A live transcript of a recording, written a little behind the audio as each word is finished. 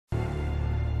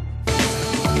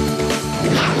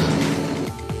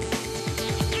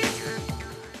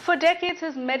For decades,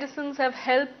 his medicines have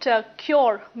helped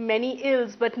cure many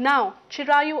ills, but now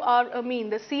Chirayu Amin,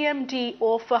 the CMD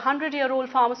of a 100-year-old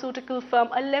pharmaceutical firm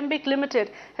Alembic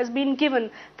Limited, has been given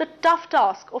the tough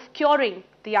task of curing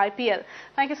the IPL.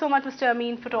 Thank you so much, Mr.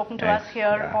 Amin, for talking to us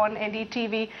here on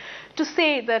NDTV. To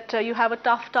say that you have a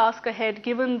tough task ahead,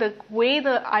 given the way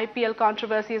the IPL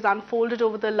controversy has unfolded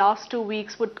over the last 2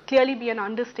 weeks, would clearly be an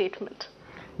understatement.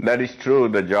 That is true.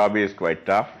 The job is quite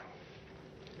tough.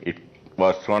 It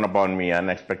was thrown upon me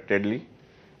unexpectedly.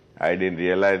 I didn't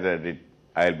realize that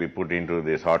I'll be put into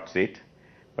this hot seat.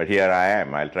 But here I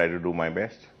am. I'll try to do my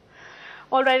best.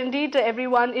 All right, indeed,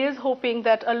 everyone is hoping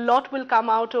that a lot will come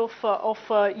out of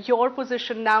your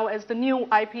position now as the new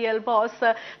IPL boss.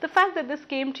 The fact that this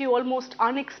came to you almost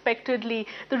unexpectedly,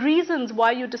 the reasons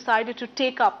why you decided to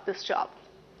take up this job.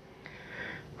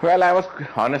 Well,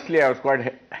 honestly, I was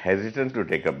quite hesitant to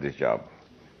take up this job.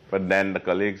 But then the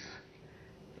colleagues,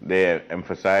 they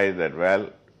emphasized that, well,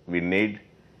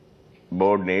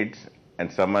 board needs,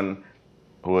 and someone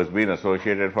who has been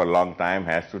associated for a long time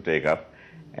has to take up.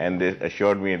 And they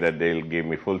assured me that they'll give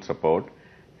me full support,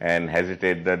 and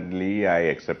hesitantly I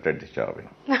accepted this job.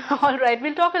 All right,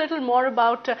 we'll talk a little more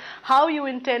about how you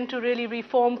intend to really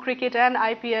reform cricket and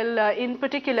IPL in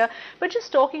particular, but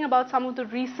just talking about some of the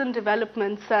recent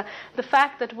developments, the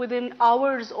fact that within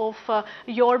hours of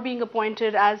your being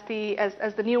appointed as the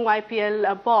new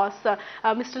IPL boss,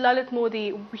 Mr. Lalit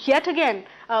Modi yet again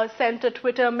sent a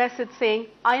Twitter message saying,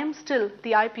 "I am still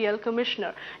the IPL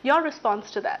commissioner." Your response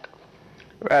to that?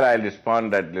 Well, I'll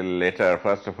respond that a little later.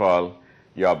 First of all,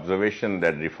 your observation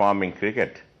that reforming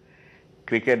cricket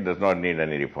does not need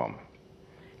any reform.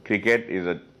 Cricket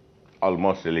is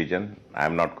almost religion.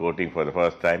 I'm not quoting for the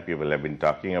first time. People have been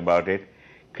talking about it.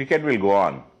 Cricket will go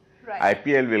on. Right.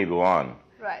 IPL will go on.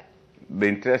 Right. The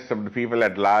interests of the people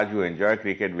at large who enjoy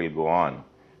cricket will go on.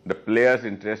 The players'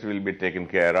 interests will be taken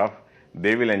care of.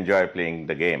 They will enjoy playing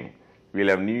the game. We'll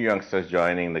have new youngsters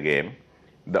joining the game.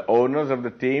 The owners of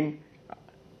the team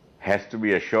has to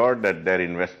be assured that their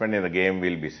investment in the game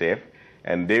will be safe,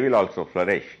 and they will also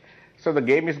flourish. So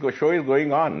the show is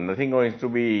going on. Nothing going to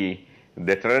be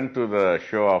deterrent to the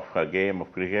show of a game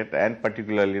of cricket, and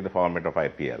particularly the format of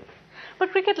IPL.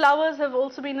 But cricket lovers have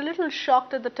also been a little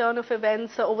shocked at the turn of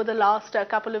events over the last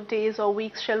couple of days or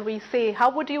weeks, shall we say.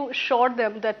 How would you assure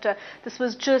them that this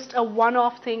was just a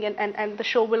one-off thing and the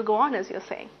show will go on, as you're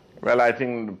saying? Well, I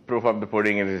think the proof of the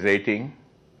pudding is eating,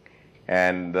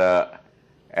 and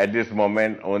at this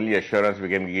moment, only assurance we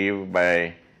can give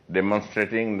by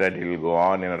demonstrating that it will go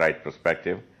on in a right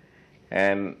perspective.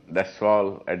 And that's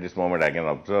all at this moment I can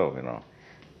observe,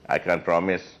 I can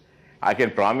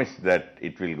promise that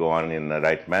it will go on in the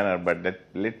right manner, but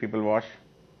let people watch.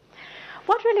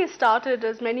 What really started,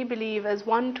 as many believe, as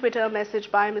one Twitter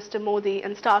message by Mr. Modi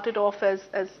and started off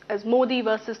as Modi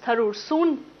versus Tharoor,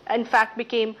 soon in fact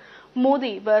became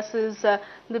Modi versus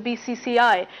the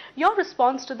BCCI. Your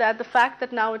response to that, the fact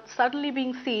that now it's suddenly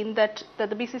being seen that the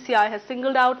BCCI has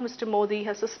singled out Mr. Modi,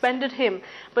 has suspended him,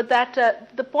 but that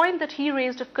the point that he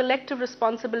raised of collective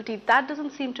responsibility, that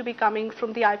doesn't seem to be coming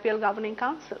from the IPL Governing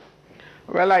Council.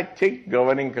 Well, I think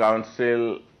Governing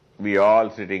Council, we all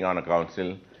sitting on a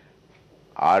council,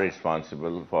 are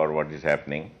responsible for what is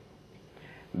happening.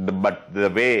 But the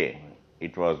way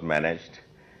it was managed,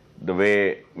 the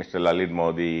way Mr. Lalit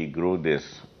Modi grew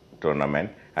this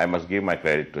tournament, I must give my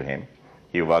credit to him.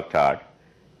 He worked hard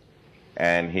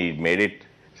and he made it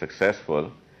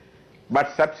successful.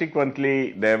 But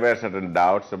subsequently, there were certain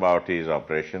doubts about his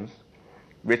operations,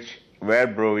 which were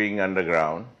brewing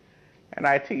underground. And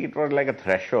I think it was like a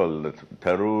threshold. The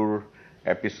Tharoor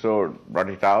episode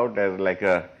brought it out as like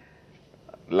a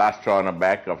last straw on the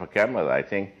back of a camel. I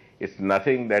think it's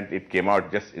nothing that it came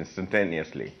out just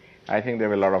instantaneously. I think there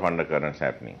were a lot of undercurrents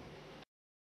happening.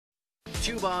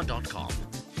 Tuba.com